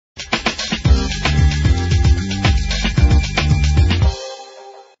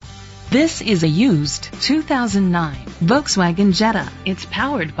This is a used 2009 Volkswagen Jetta. It's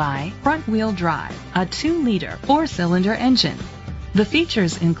powered by front-wheel drive, a 2-liter 4-cylinder engine. The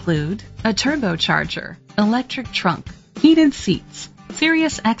features include a turbocharger, electric trunk, heated seats,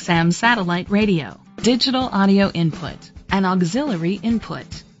 Sirius XM satellite radio, digital audio input, an auxiliary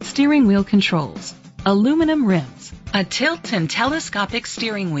input, steering wheel controls, aluminum rims, a tilt and telescopic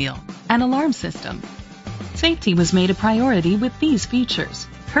steering wheel, an alarm system. Safety was made a priority with these features: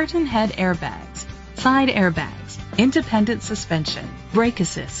 curtain head airbags, side airbags, independent suspension, brake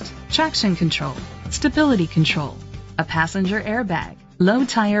assist, traction control, stability control, a passenger airbag, low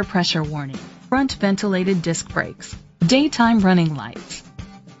tire pressure warning, front ventilated disc brakes, daytime running lights.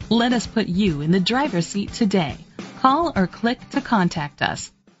 Let us put you in the driver's seat today. Call or click to contact us.